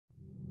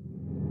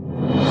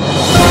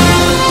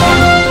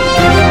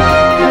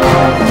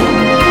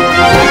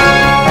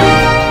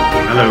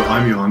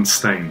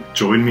Stain.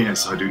 Join me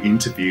as I do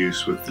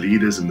interviews with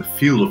leaders in the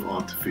field of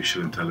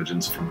artificial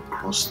intelligence from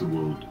across the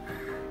world.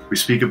 We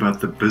speak about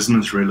the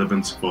business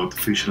relevance of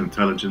artificial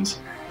intelligence,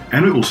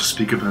 and we also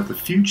speak about the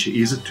future.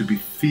 Is it to be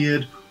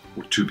feared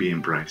or to be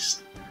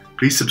embraced?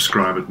 Please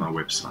subscribe at my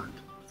website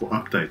for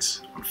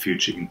updates on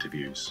future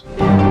interviews.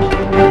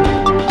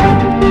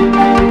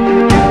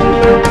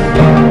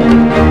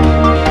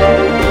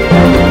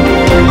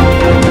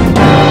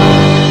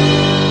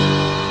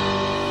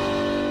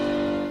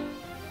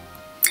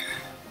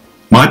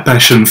 My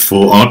passion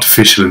for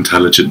artificial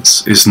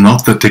intelligence is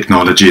not the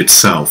technology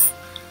itself,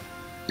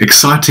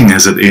 exciting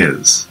as it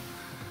is.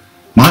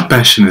 My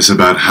passion is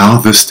about how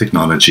this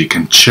technology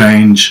can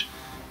change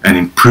and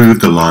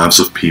improve the lives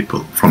of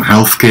people, from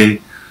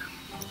healthcare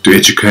to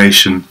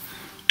education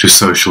to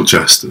social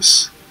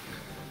justice.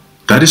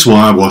 That is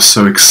why I was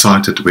so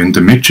excited when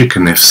Dimitri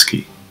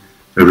Kanevsky,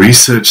 a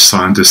research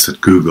scientist at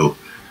Google,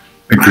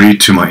 agreed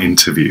to my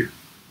interview.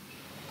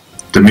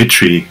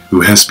 Dimitri,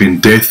 who has been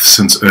deaf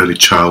since early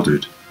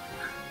childhood,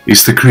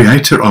 is the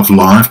creator of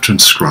Live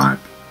Transcribe,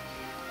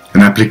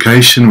 an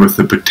application with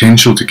the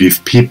potential to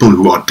give people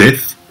who are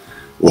deaf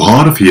or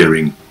hard of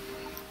hearing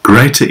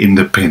greater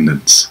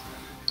independence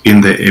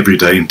in their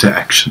everyday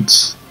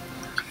interactions.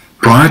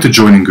 Prior to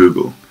joining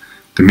Google,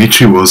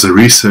 Dimitri was a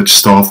research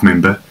staff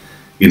member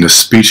in the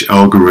speech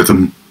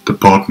algorithm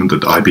department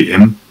at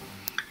IBM.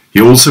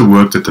 He also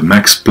worked at the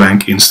Max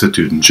Planck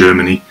Institute in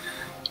Germany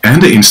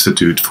and the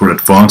Institute for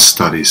Advanced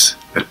Studies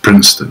at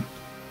Princeton.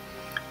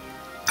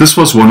 This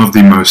was one of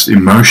the most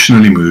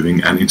emotionally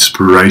moving and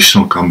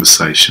inspirational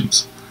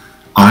conversations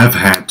I have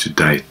had to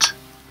date.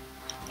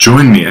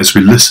 Join me as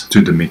we listen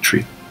to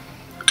Dimitri,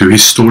 to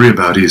his story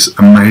about his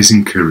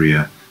amazing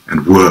career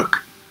and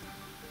work,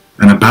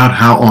 and about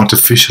how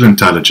artificial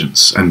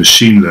intelligence and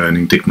machine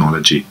learning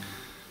technology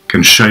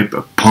can shape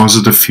a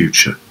positive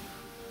future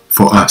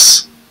for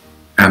us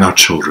and our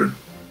children.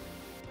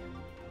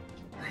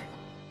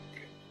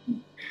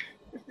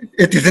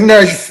 It is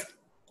nice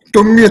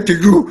to meet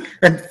you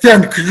and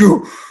thank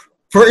you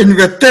for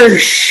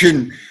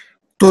invitation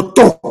to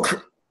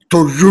talk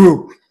to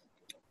you.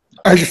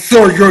 I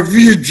saw your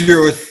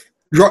videos,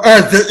 your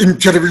other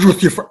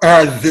interviews with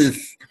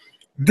others.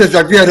 These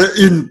are very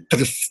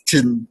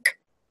interesting.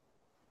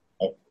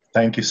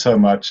 Thank you so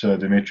much,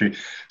 Dimitri.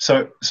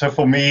 So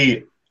for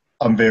me,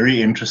 I'm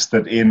very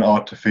interested in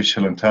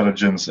artificial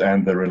intelligence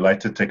and the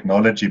related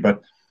technology,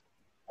 but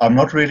I'm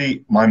not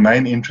really, my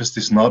main interest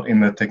is not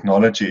in the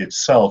technology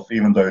itself,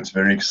 even though it's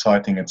very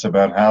exciting. It's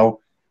about how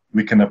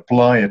we can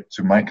apply it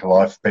to make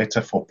life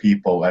better for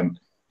people. And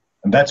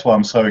that's why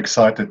I'm so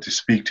excited to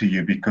speak to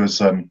you, because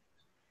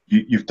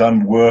you've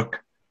done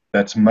work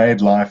that's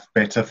made life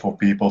better for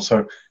people.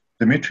 So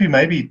Dimitri,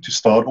 maybe to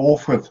start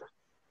off with,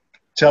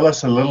 tell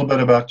us a little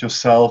bit about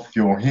yourself,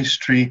 your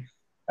history,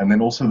 and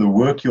then also the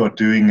work you are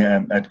doing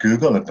at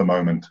Google at the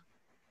moment.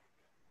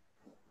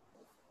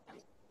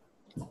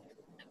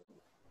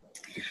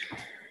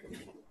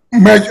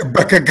 My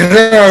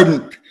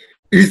background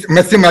is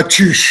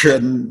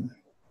mathematician.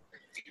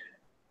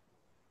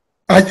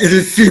 I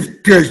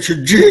received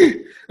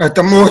PhD at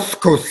the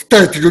Moscow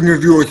State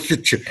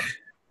University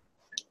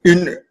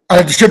in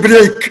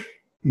algebraic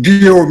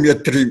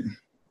geometry.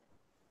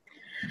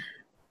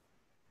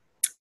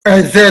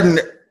 I then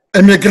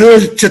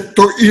emigrated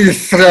to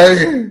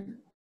Israel.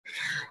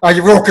 I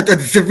worked at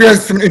the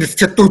Princeton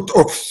Institute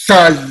of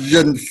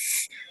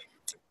Science,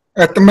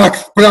 at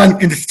Max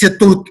Planck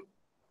Institute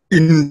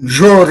in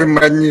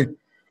Germany,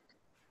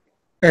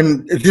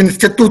 and the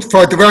Institute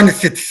for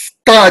Advanced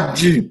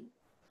Study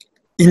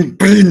in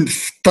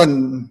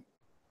Princeton.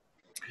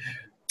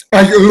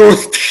 I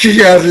lost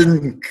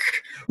hearing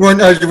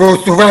when I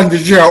was 1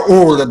 year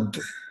old.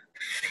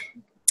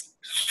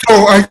 So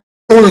I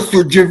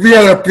also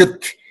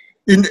developed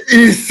in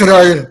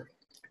Israel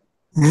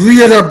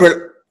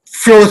wearable,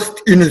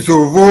 first in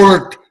the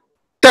world,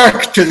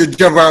 tactile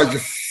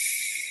device,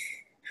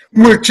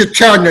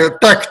 multi-channel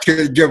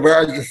tactile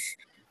device.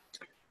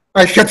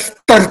 I had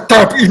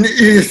startup in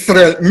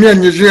Israel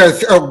many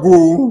years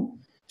ago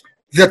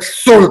that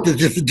sold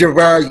this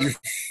device.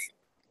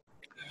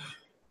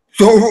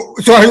 So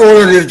I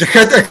already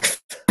had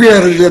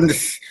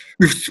experience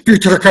with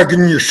speech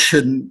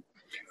recognition.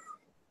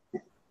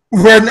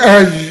 When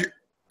I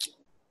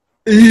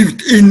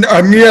lived in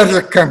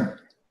America,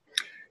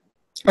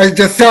 I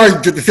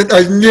decided that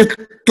I need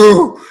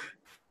to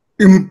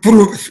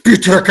improve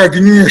speech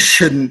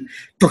recognition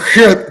to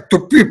help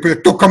to people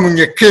to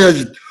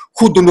communicate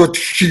who do not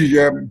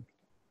hear.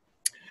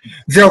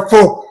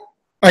 Therefore,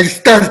 I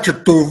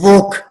started to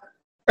work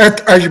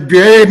at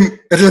IBM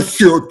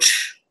Research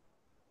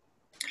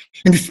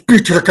in the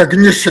speech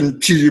recognition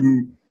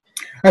team.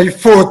 I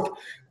thought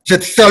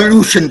that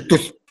solution to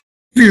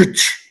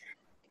speech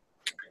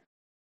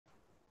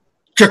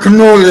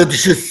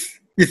technologies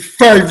is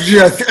 5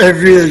 years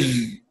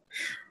away.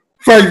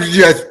 5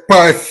 years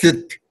passed.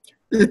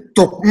 It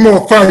took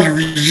more 5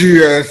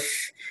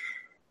 years.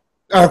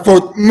 I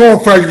thought more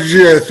 5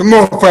 years,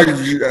 more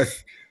 5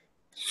 years.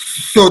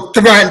 So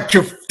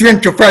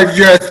 25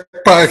 years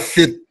passed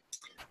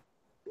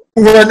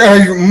when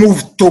I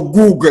moved to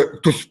Google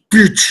to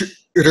speech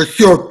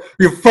research.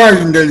 We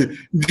finally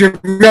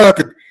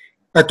developed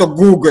at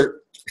Google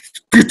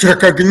speech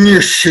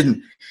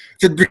recognition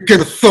that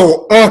became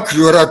so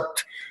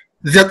accurate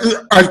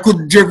that I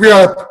could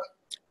develop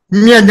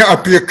many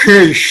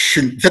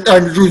applications that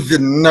I'm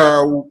using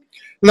now,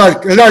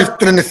 like live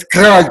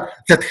transcribe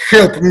that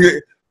help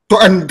me to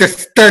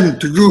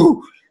understand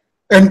you,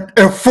 and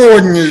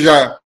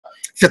aphonia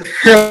that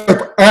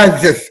help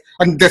others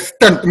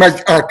understand my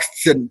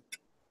accent.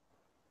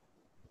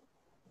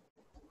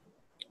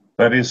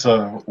 That is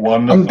a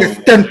wonderful.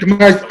 Understand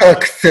my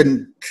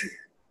accent.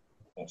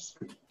 Yes.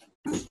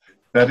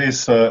 That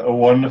is a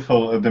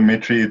wonderful,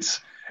 Dimitri.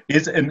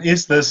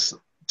 Is this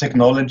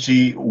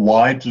technology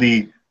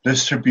widely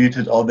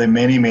distributed? Are there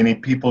many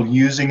people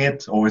using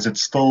it, or is it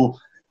still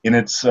in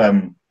its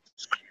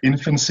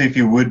infancy, if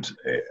you would,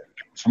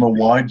 from a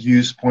wide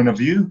use point of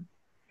view?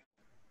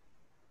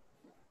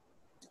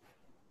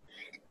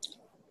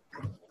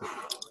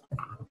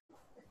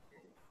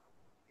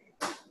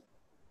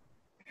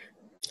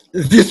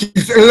 This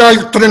is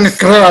live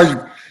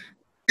transcribe.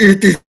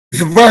 It is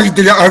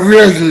widely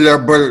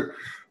available.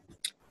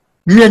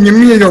 Many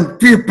million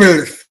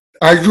people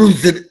are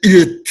using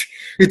it.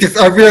 It is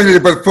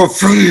available for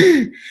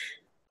free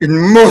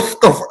in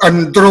most of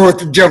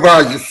Android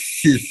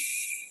devices.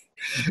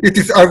 It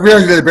is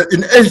available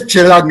in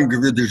 80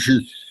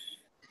 languages.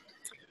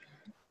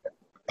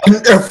 And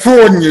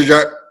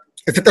aphonia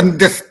that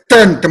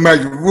understand my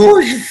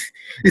voice,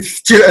 it's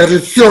still a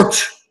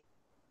research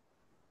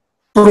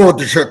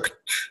project.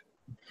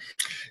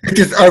 It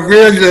is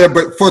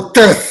available for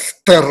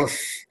testers,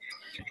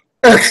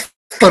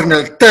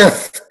 external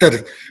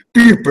testers,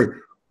 people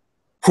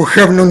who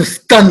have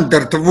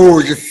non-standard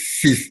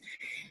voices,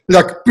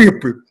 like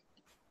people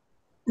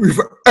with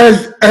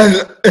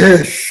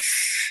ALS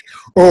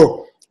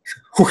or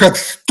who had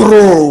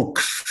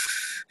strokes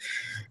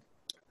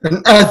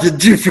and other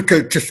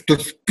difficulties to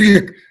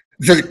speak.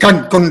 They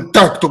can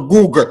contact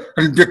Google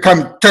and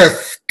become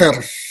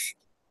testers.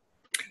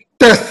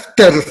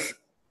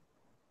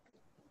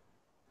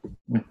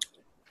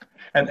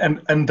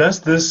 And does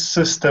this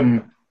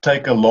system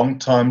take a long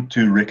time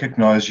to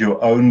recognize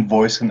your own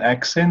voice and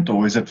accent,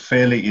 or is it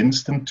fairly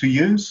instant to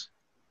use?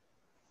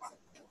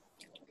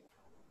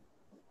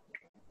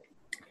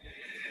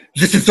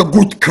 This is a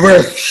good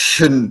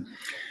question.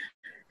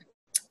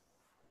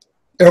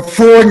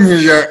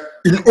 Aphonia,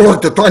 in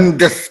order to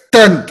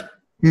understand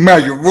my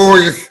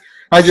voice,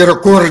 I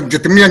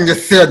recorded many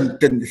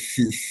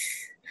sentences.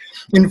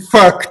 In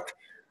fact,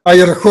 I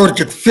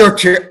recorded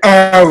 30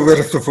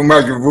 hours of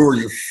my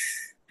voice.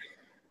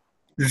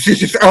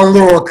 This is a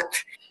lot.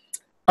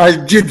 I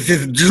did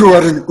this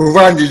during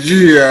 1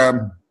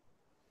 year.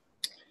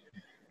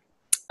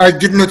 I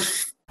did not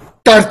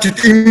start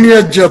it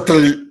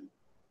immediately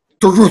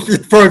to use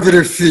it for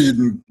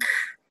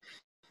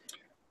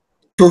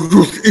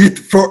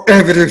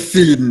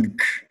everything.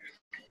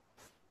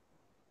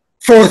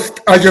 First,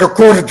 I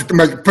recorded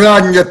my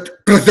planet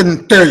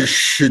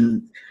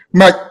presentation,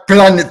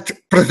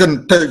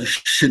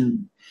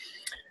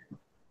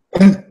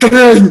 and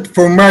trained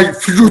for my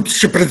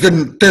future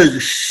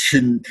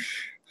presentation.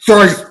 So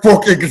I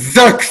spoke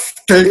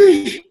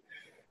exactly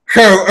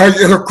how I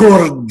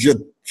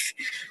recorded.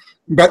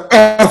 But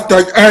after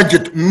I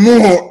added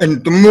more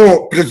and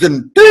more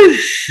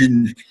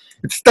presentations,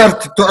 it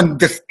started to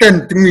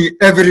understand me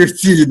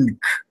everything.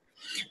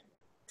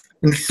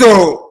 And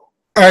so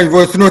I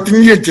was not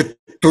needed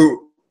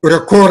to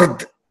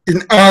record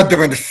in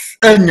advance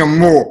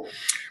anymore.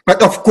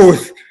 But of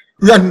course,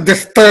 we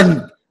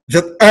understand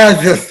that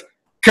others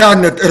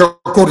cannot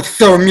record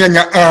so many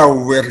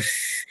hours.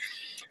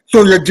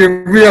 So we are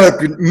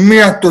developing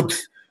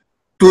methods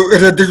to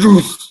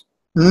reduce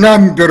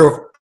number of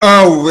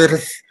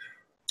hours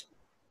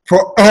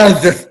for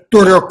others to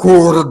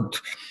record.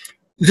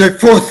 They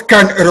first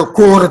can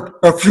record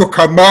a few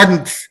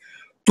commands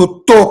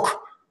to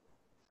talk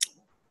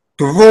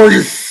to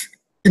voice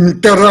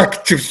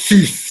interactive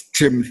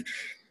systems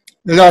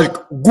like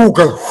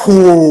Google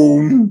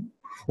Home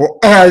or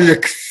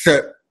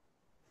Alexa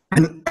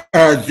and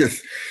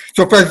others.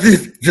 So for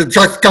this, they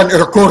just can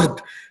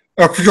record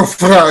a few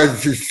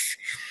phrases,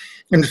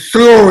 and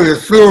slowly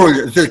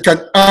they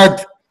can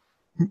add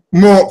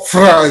more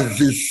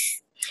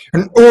phrases.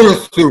 And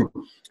also,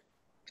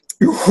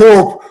 we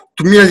hope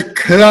to make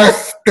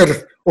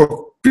clusters of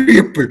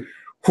people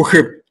who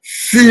have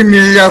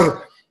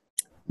similar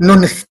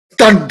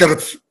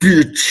non-standard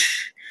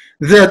speech.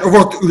 Then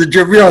what we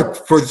develop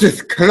for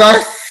this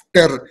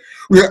cluster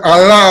will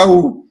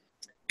allow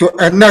to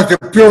another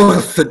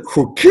person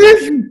who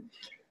came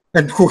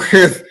and who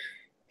has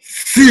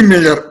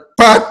similar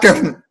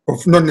pattern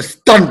of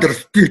non-standard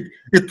speech,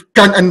 it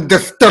can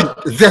understand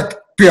that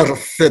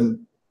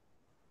person.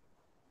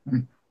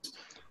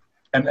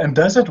 And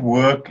does it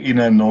work in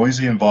a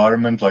noisy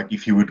environment, like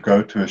if you would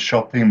go to a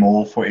shopping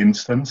mall, for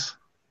instance?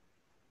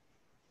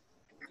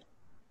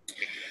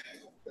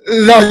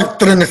 live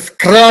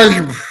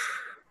transcribe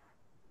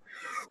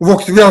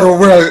works very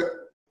well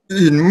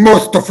in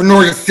most of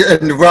noisy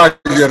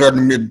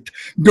environment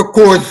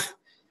because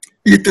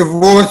it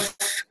was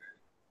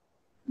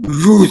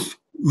used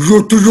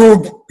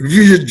YouTube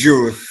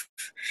videos,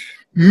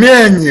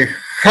 many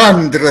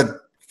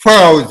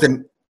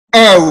 100,000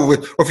 hours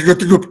of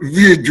YouTube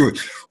videos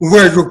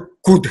where you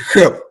could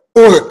have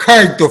all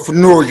kinds of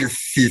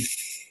noises.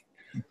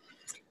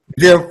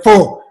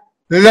 Therefore,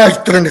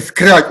 live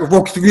transcribe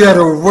works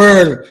very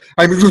well.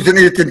 I'm using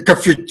it in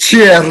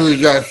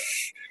cafeterias,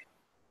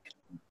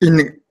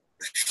 in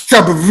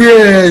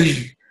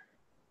subway,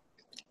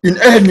 in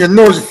any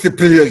noisy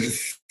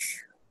place.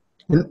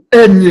 In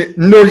any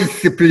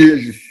noisy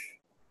place.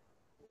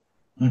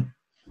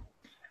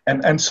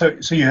 And so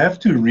you have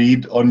to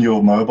read on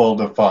your mobile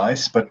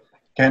device, but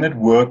can it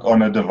work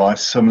on a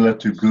device similar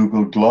to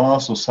Google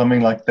Glass or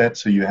something like that,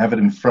 so you have it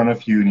in front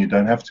of you and you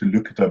don't have to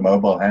look at a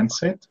mobile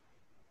handset?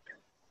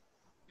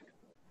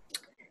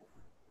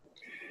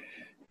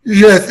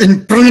 Yes,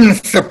 in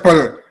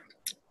principle,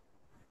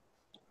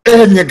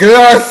 any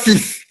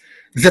glasses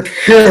that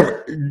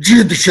have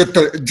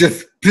digital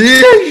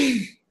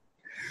display,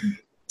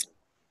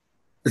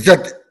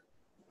 that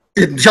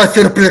it just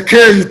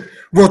replicates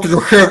what you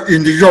have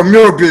in your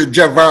mobile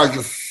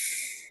device.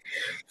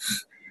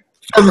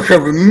 So you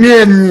have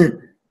many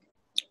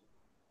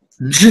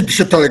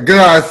digital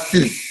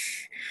glasses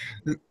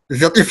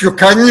that if you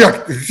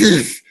connect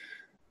this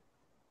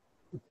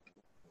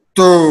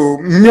to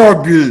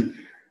mobile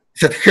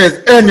that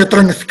has any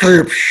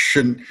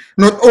transcription,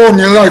 not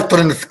only live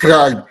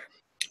transcribe,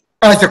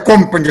 other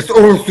companies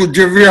also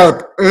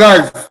develop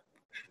live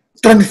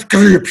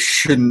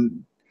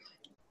transcription.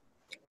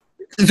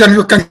 Then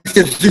you can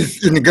see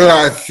this in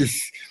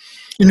glasses.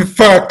 In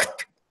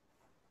fact,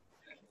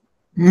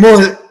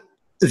 more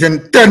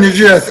than 10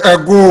 years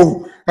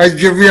ago, I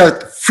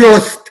developed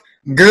first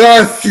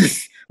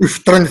glasses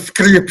with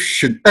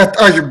transcription at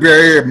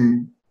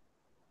IBM.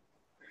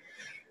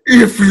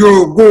 If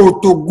you go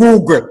to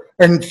Google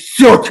and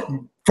search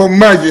for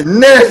my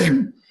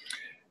name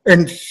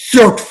and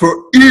search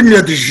for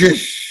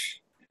images,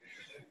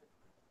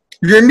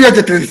 you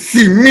immediately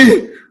see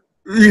me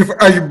with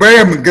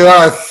IBM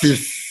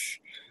glasses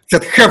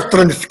that have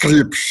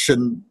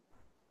transcription.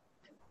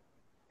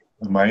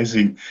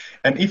 Amazing.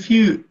 And if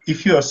you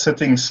are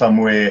sitting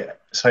somewhere,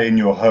 say in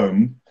your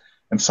home,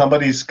 and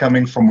somebody's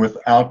coming from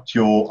without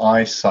your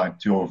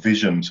eyesight, your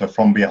vision, so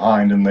from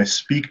behind, and they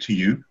speak to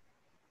you,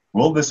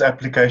 will this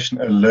application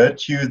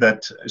alert you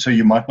that, so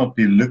you might not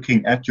be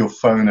looking at your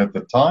phone at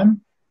the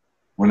time?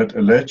 Will it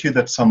alert you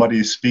that somebody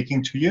is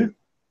speaking to you?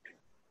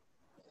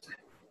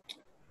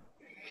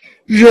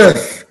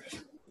 Yes.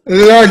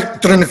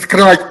 Live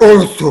transcribe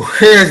also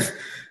has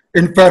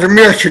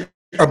information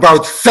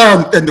about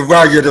sound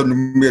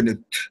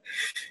environment.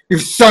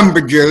 If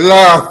somebody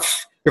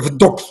laughs, if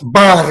dogs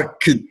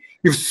barking,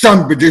 if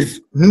somebody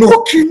is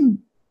knocking,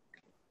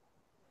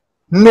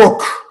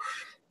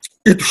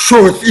 it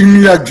shows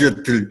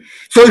immediately.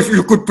 So if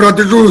you could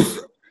produce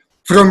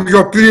from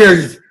your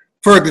place,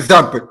 for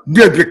example,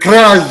 baby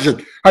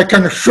crying, I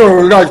can show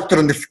live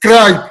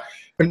transcribe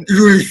and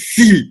you will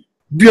see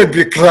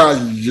baby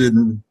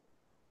crying.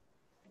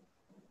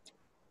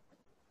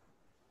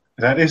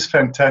 That is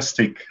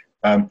fantastic.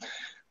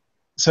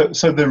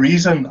 So the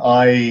reason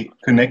I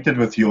connected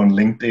with you on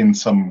LinkedIn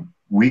some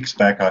weeks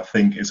back, I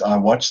think, is I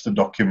watched the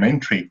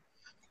documentary.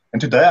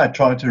 And today I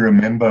tried to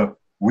remember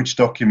which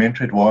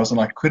documentary it was, and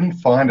I couldn't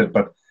find it,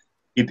 but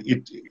it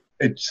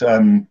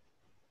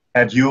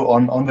had you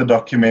on the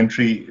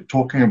documentary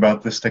talking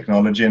about this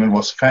technology, and it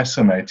was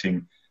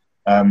fascinating.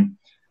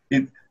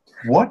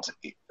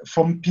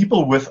 From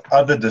people with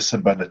other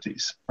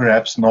disabilities,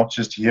 perhaps not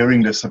just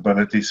hearing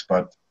disabilities,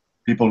 but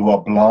people who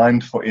are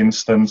blind, for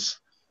instance,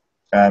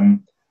 I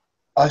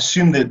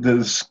assume that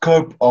the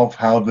scope of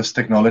how this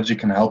technology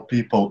can help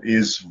people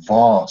is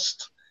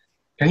vast.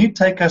 Can you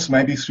take us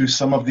maybe through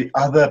some of the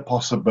other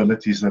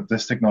possibilities that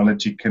this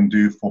technology can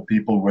do for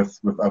people with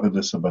other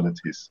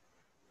disabilities?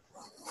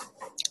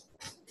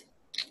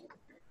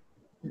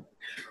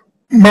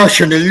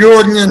 Machine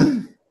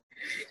learning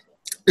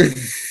is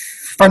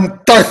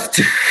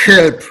fantastic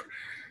help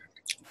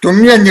to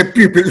many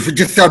people with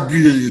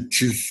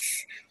disabilities.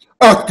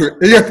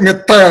 Actually, let me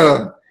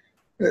tell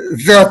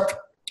that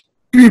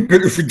people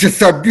with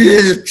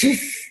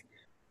disabilities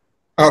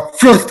are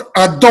first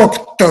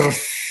adopters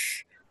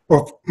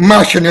of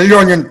machine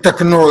learning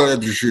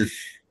technologies,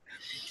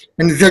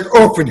 and they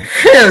often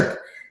help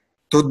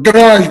to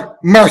drive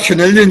machine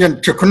learning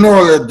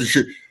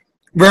technology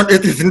when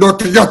it is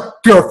not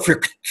yet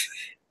perfect,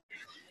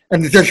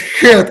 and they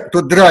help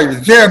to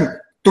drive them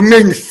to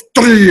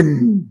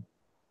mainstream.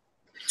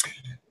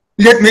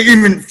 Let me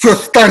even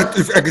first start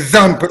with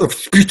example of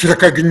speech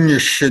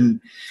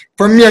recognition.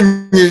 For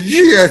many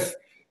years,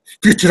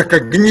 speech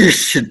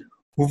recognition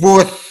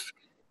was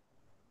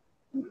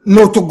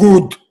not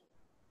good.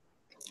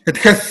 It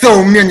has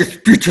so many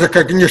speech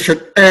recognition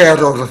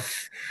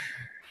errors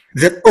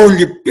that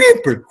only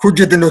people who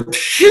did not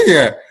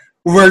hear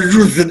were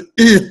using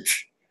it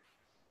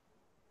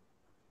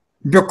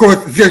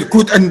because they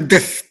could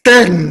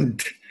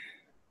understand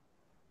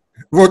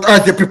what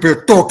other people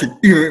are talking,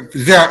 if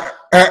there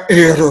are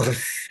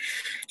errors.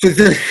 So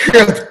they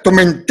help to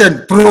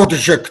maintain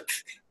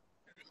projects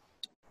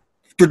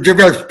to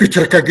develop speech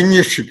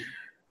recognition.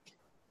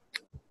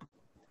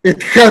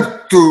 It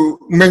helped to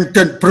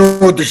maintain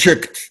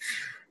projects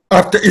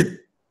after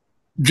it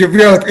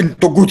developed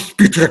into good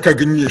speech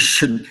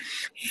recognition.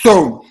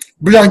 So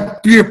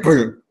blind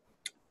people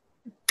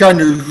can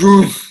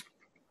use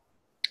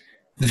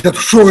that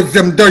shows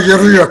them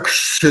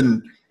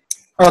direction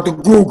at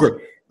Google.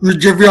 We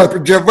develop a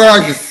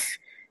device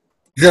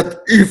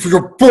that if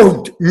you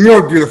point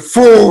mobile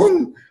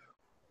phone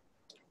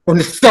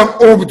on some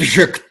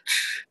object,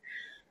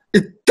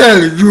 it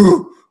tells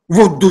you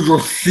what do you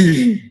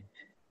see.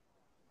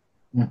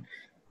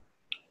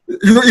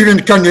 You even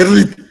can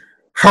read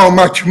how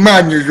much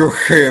money you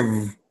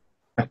have.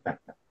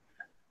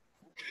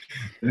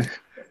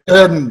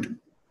 And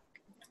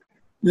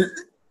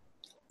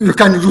you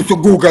can use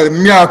Google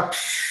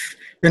Maps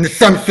in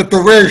some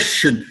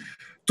situation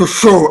to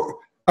show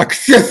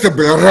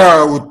accessible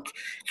route,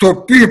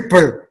 so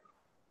people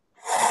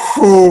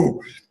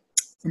who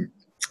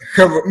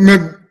have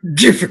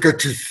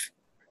difficulties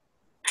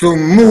to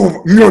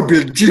move,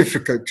 mobile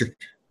difficulties,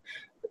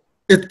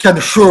 it can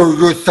show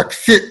you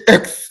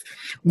success,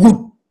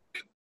 good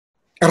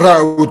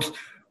route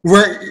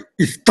where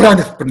it's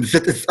transparent,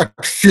 that is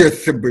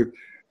accessible.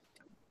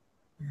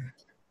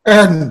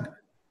 And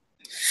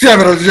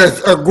several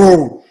years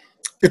ago,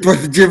 it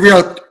was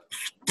developed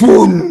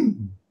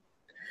spoon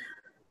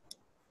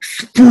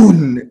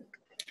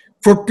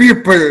for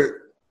people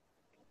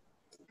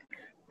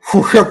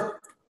who have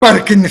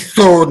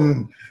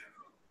Parkinson,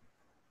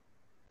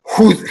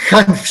 whose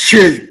hands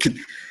shake,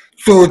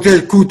 so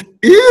they could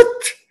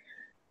eat,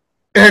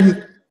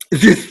 and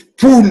this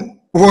spoon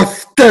was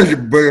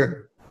stable.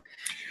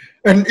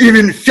 And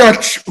even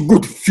such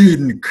good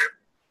thing,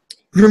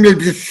 you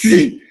maybe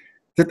see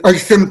that I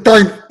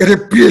sometimes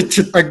repeat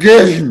it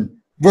again,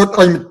 what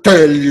I'm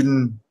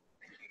telling,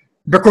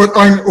 because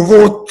I'm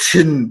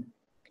watching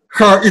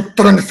how it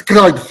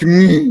transcribes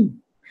me.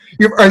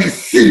 If I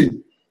see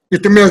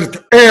it makes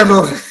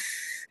errors,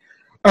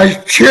 I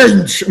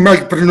change my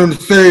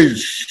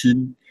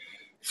pronunciation,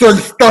 so I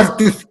start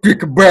to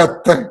speak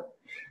better.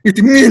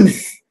 It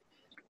means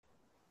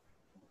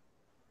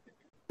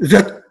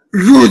that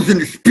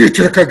using speech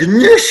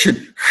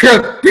recognition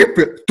help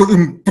people to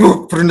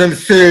improve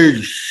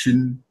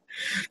pronunciation.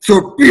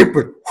 So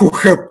people who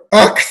have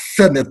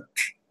accent,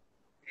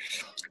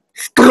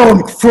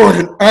 strong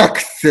foreign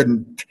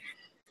accent,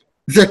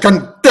 they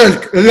can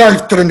take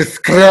live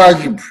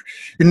transcribe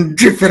in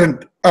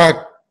different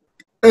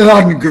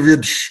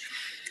language,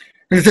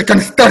 and they can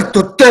start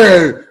to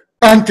tell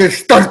until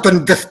start to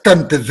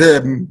understand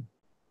them.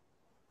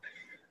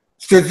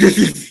 So this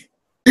is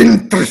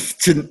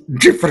interesting,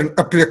 different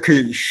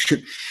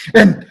application.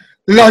 And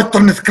live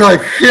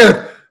transcribe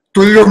help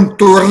to learn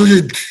to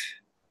read.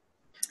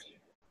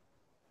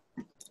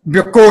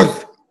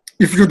 Because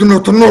if you do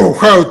not know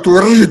how to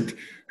read,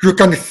 you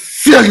can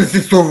say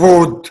this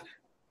word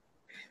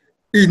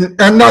in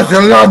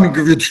another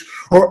language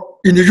or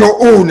in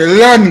your own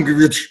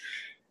language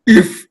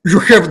if you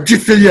have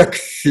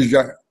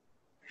dyslexia.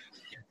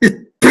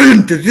 It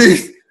print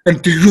this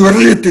and you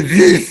read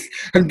this,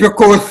 and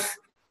because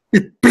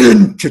it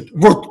printed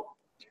what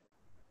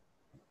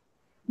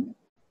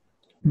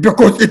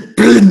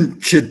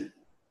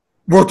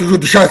you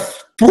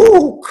just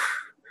spoke,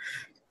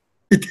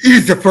 it's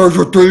easy for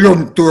you to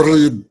learn to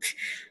read.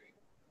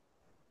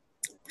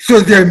 So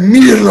there are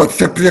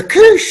myriad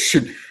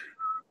applications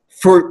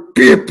for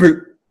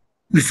people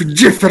with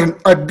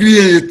different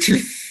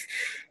abilities,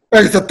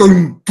 either to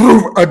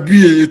improve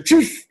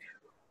abilities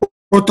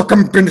or to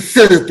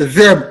compensate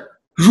them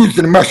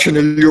using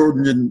machine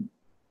learning.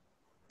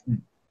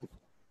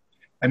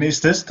 And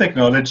is this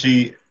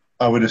technology,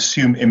 I would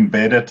assume,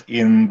 embedded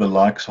in the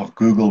likes of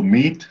Google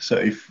Meet? So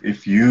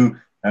if you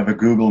have a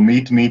Google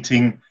Meet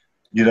meeting,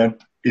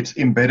 it's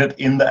embedded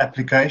in the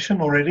application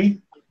already?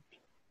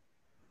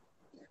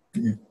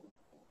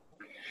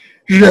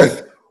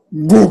 Yes,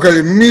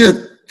 Google Meet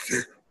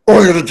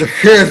already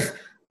has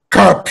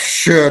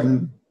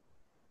caption.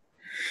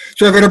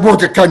 So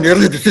everybody can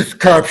read this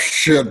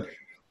caption.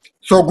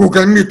 So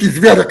Google Meet is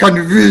very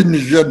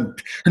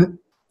convenient, and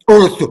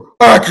also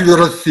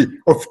accuracy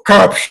of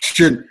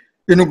caption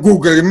in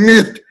Google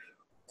Meet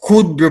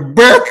could be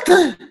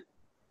better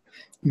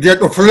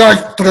than of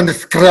live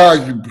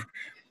transcribe,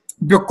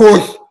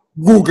 because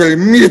Google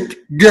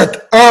Meet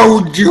get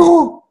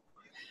audio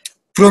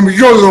from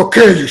your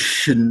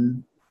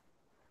location.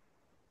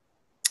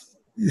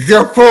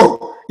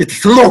 Therefore,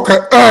 it's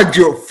local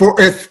audio for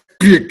a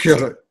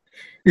speaker.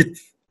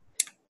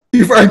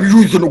 If I'm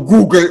using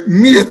Google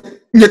Meet,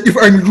 if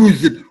I'm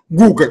using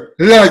Google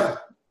Live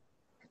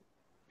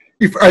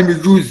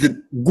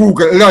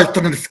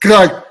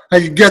Transcribe,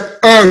 I get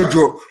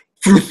audio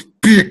through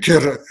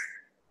speaker.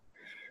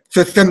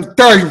 So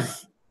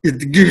sometimes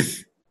it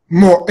gives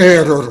more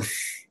errors.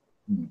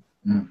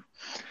 Mm.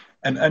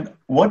 And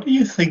what do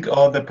you think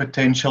are the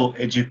potential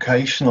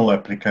educational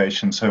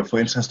applications? So, for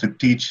instance, to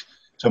teach.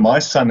 So my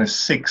son is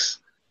 6.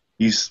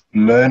 He's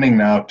learning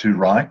now to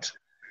write.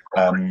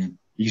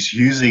 He's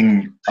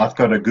using, I've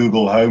got a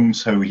Google Home,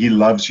 so he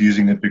loves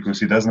using it because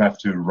he doesn't have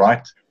to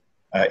write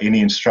any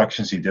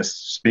instructions. He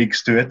just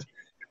speaks to it.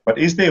 But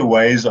is there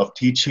ways of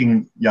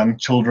teaching young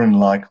children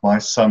like my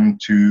son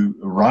to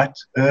write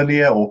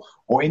earlier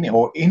or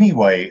any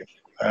way,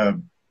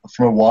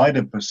 from a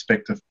wider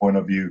perspective point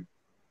of view,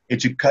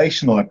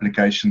 educational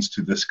applications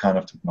to this kind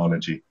of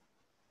technology?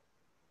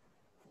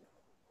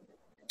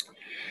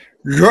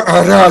 You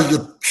are right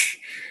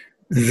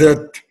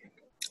that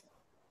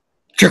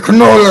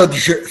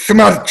technology,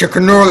 smart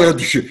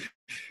technology,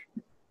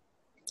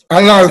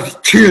 allows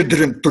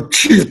children to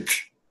cheat.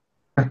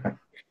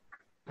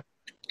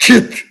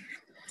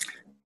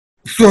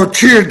 So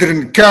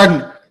children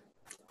can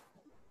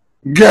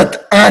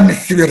get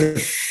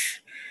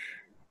answers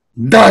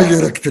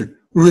directly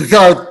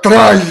without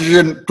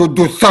trying to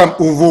do some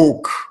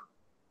work.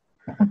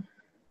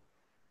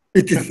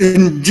 It is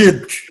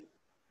indeed.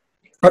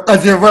 But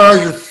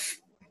otherwise,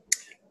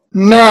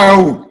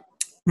 now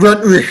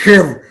when we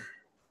have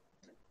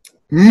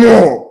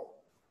more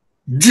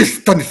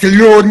distance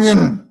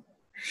learning,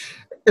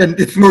 and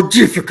it's more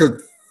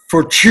difficult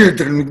for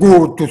children to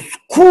go to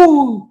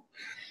school,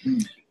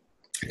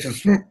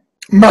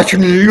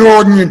 machine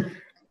learning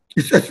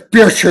is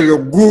especially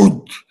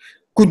good,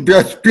 could be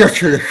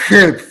especially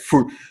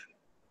helpful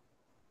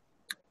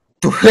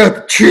to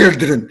help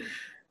children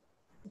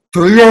to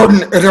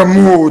learn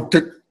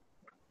remotely.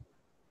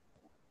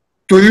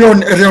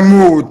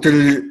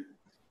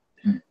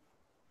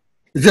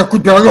 There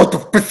could be a lot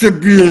of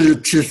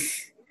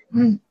possibilities.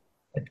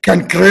 It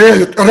can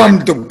create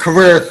random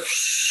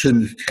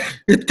questions.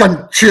 It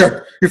can check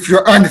if you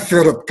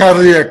answer it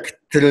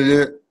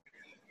correctly.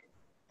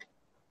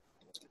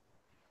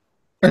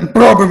 And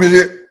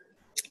probably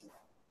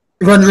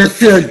when you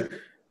say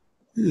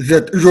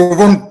that you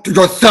want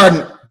your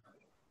son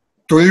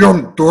to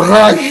learn to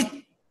write,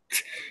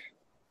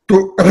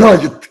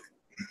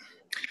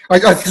 I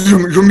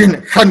assume you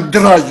mean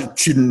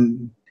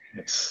handwriting.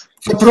 Yes.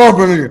 So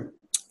probably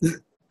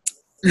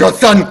your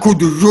son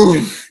could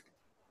use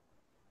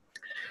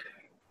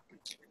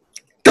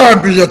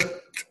tablet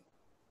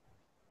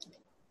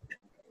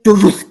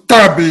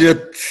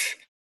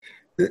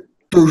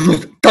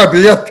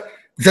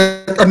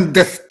that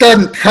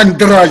understand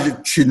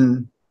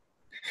handwriting.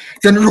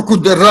 Then you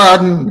could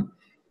run,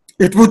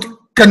 it would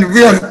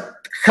convert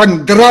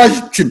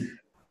handwriting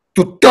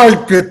to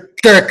typed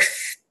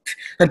text,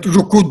 and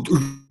you could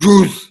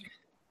use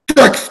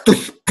text to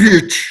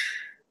speech.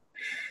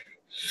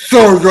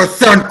 So your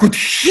son could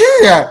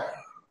hear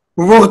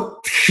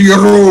what he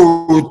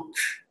wrote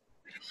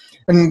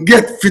and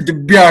get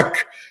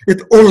feedback.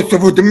 It also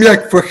would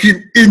make for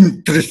him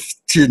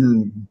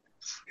interesting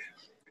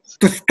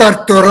to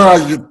start to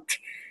write.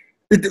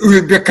 It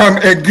will become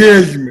a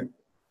game.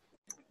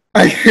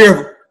 I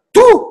have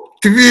 2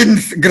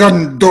 twins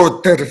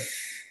granddaughters.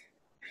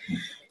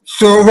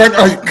 So when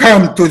I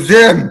come to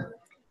them,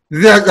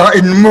 they are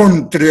in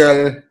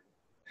Montreal.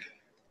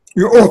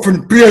 We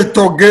often play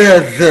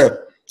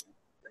together.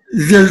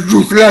 They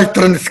use Live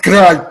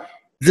Transcribe.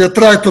 They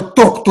try to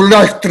talk to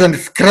Live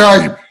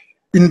Transcribe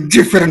in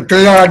different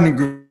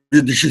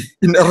languages,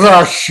 in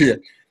Russia.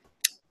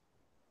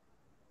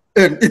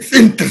 And it's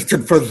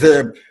interesting for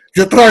them.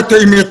 They try to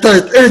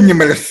imitate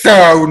animal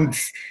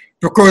sounds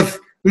because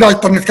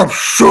Live Transcribe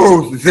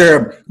shows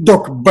them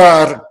dog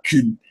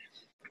barking.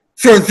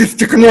 So this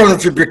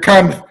technology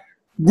becomes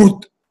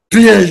good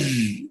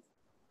play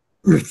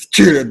with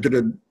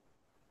children.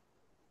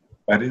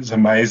 That is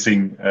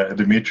amazing,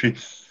 Dimitri.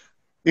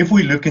 If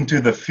we look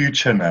into the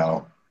future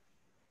now,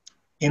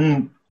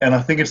 and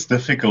I think it's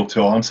difficult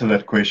to answer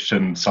that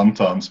question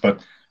sometimes,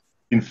 but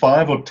in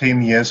 5 or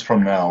 10 years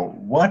from now,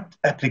 what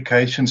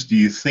applications do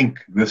you think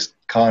this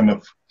kind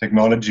of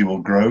technology will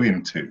grow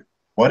into?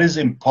 What is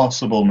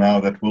impossible now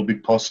that will be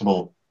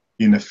possible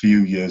in a few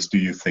years, do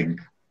you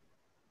think?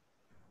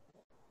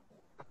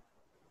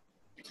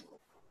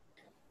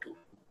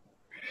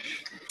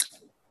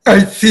 I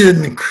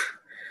think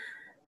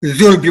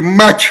there will be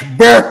much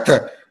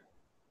better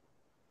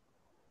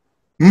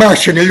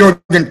machine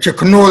learning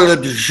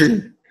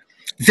technology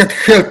that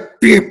help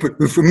people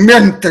with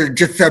mental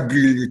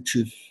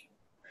disabilities.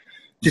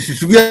 This is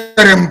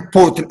very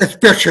important,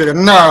 especially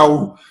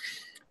now,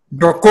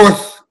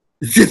 because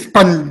this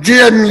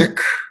pandemic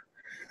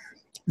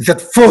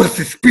that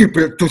forces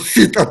people to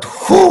sit at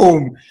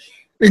home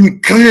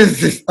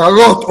increases a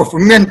lot of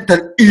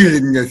mental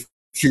illnesses.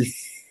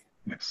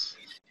 Yes.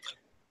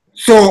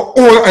 So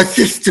all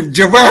assistive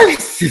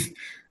devices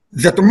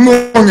that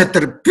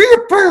monitor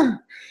people,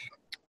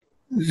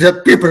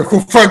 that people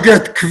who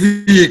forget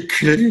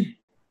quickly,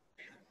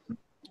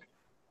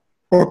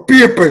 or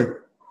people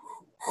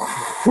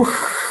who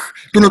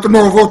do not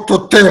know what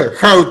to tell,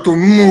 how to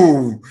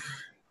move.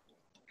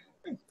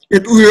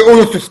 It will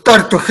also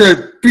start to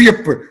help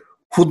people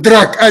who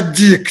drug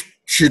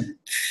addicted.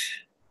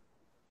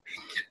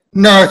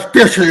 Now,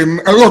 especially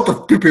a lot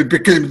of people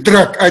became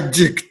drug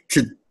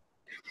addicted.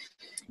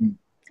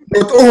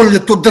 Not only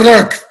to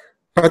drugs,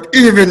 but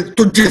even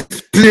to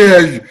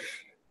display,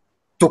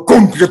 to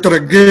computer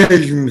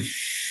games.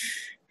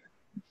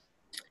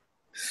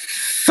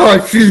 So I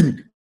think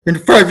in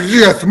 5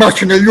 years,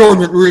 machine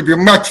learning will be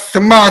much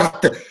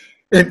smarter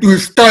and will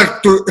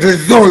start to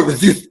resolve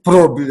these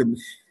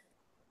problems.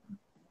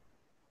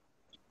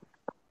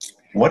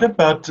 What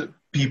about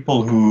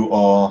people who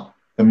are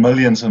the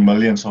millions and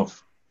millions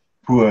of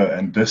poor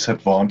and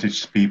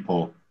disadvantaged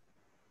people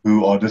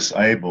who are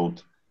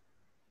disabled?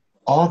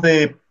 Are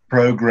there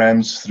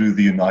programs through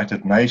the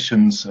United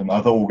Nations and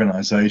other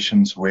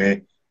organizations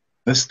where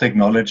this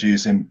technology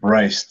is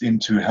embraced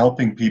into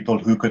helping people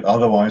who could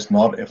otherwise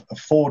not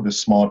afford a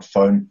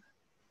smartphone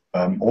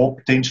or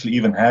potentially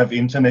even have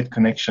internet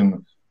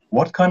connection?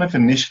 What kind of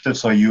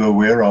initiatives are you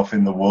aware of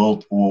in the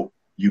world, or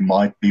you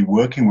might be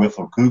working with,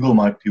 or Google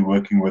might be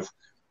working with,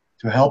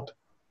 to help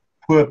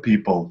poor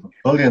people,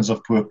 billions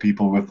of poor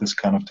people, with this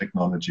kind of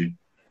technology?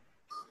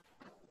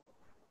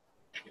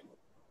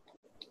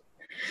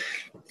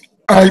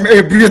 I'm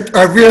a bit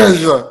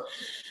aware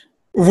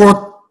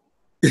what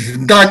is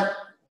done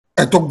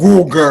at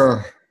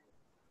Google.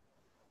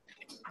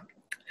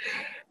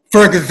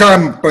 For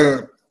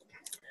example,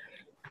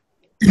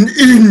 in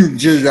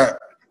India,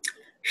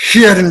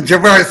 hearing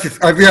devices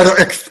are very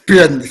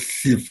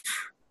expensive.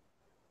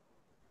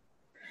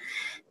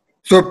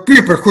 So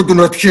people who do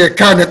not hear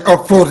cannot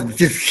afford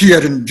these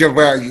hearing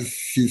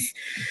devices.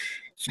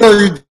 So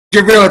you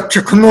develop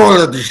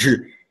technology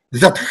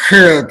that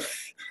helps.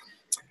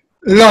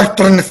 Like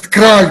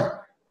Transcribe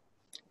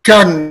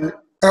can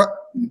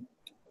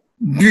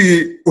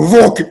be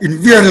working in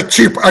very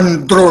cheap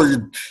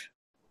Android.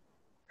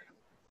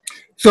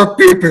 So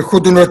people who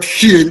do not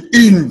hear in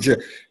India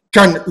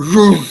can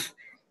use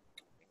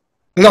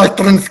like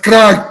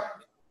Transcribe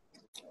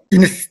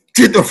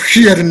instead of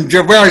hearing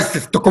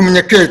devices to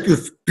communicate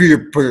with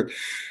people.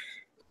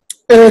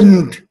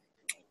 And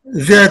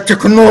their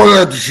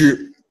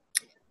technology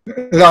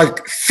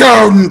like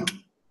sound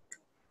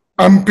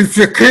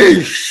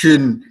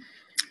amplification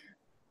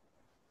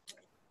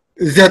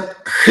that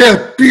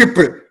help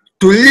people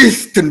to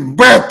listen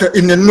better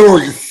in the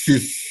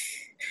noises.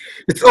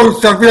 It's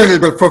also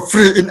available for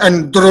free in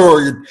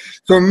Android.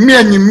 So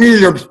many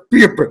millions of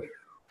people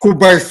who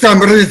by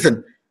some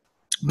reason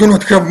do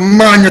not have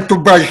money to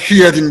buy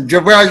hearing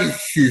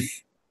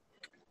devices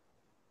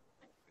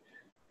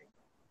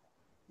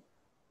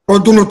or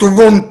do not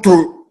want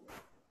to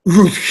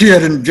use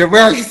hearing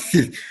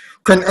devices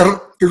can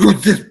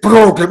use this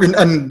program in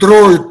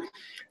Android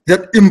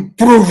that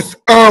improves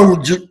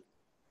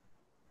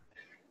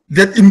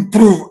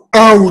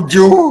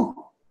audio,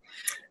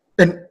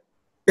 and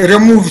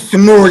removes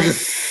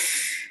noise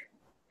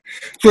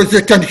so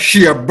they can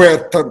hear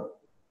better.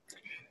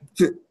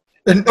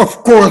 And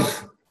of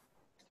course,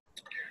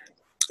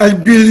 I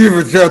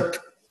believe that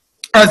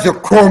other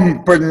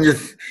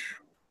companies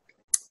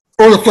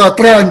also are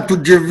trying to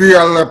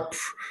develop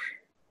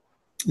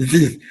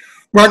this.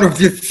 One of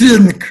the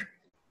things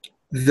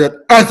that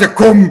other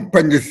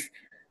companies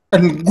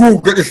and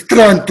Google is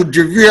trying to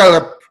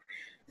develop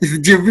is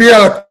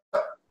develop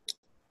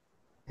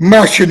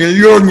machine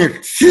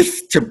learning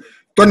system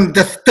to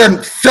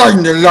understand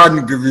sign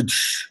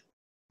language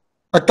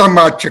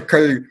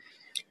automatically.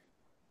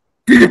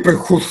 People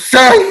who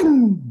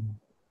sign,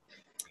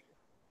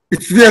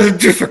 it's very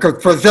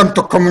difficult for them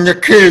to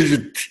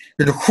communicate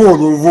in the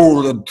whole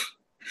world.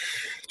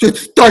 So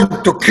it's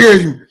time to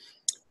came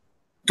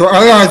to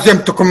allow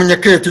them to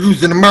communicate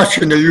using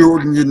machine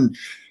learning.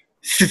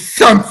 It's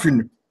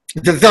something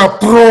that there are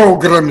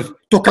programs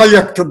to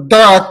collect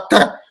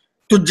data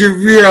to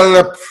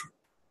develop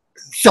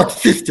such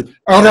system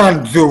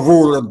around the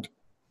world.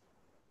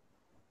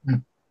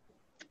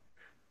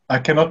 I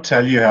cannot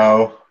tell you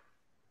how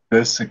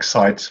this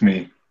excites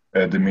me,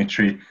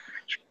 Dimitri.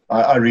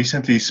 I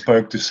recently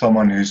spoke to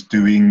someone who's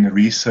doing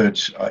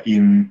research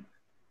in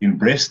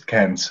breast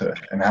cancer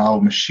and how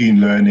machine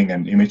learning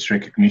and image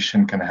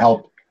recognition can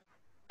help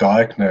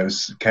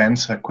diagnose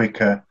cancer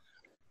quicker.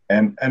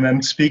 And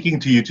I'm speaking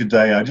to you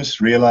today, I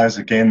just realized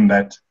again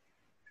that,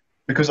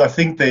 because I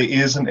think there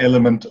is an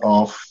element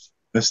of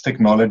this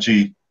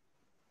technology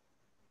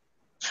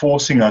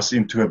forcing us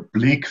into a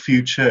bleak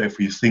future if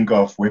we think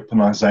of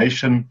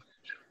weaponization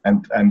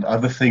and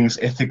other things,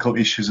 ethical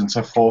issues and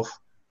so forth.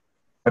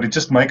 But it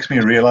just makes me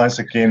realize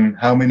again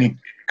how many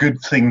good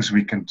things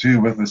we can do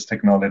with this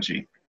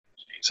technology.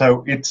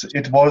 So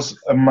it was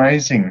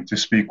amazing to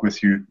speak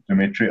with you,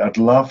 Dimitri. I'd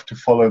love to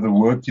follow the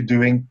work you're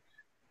doing,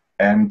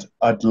 and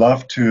I'd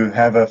love to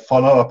have a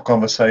follow-up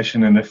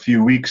conversation in a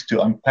few weeks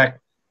to unpack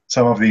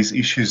some of these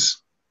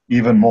issues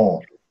even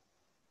more.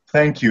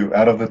 Thank you,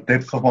 out of the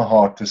depth of my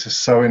heart. This is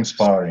so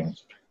inspiring.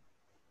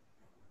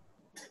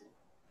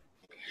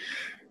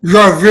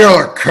 You're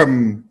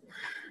welcome.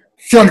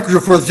 Thank you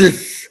for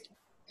this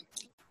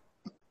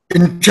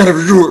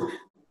interview,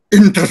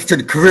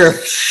 interesting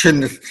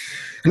questions.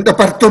 and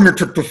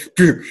opportunity to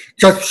speak.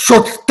 Just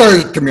short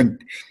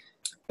statement.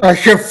 I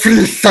have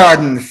 3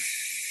 sons.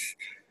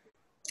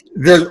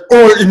 They're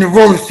all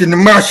involved in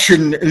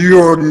machine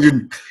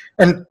learning,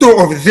 and 2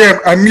 of them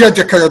are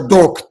medical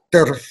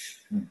doctors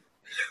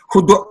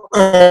who do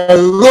a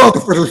lot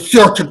of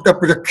research and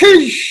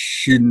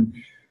application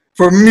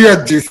for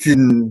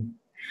medicine.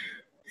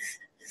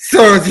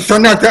 So this is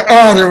another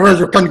area where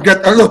you can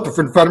get a lot of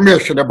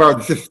information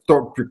about this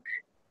topic.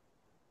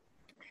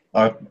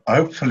 I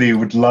hopefully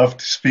would love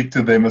to speak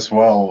to them as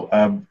well.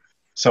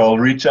 So I'll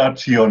reach out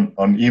to you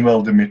on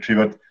email, Dimitri,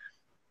 but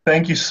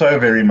thank you so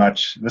very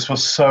much. This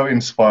was so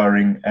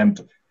inspiring,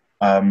 and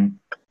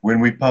when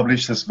we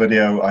publish this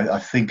video, I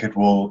think it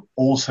will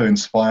also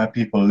inspire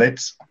people.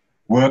 Let's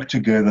work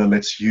together.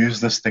 Let's use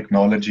this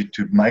technology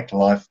to make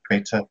life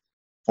better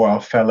for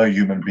our fellow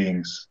human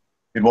beings.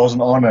 It was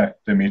an honor,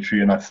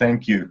 Dimitri, and I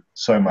thank you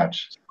so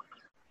much.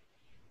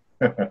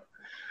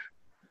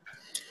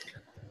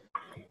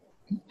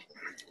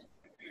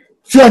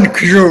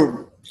 Thank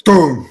you,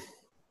 too.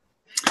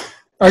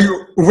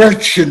 I'm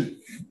waiting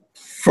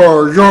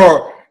for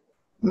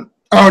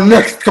our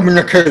next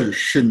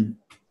communication.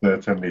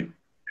 Certainly.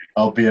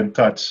 I'll be in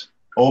touch.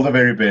 All the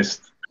very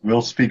best.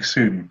 We'll speak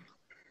soon.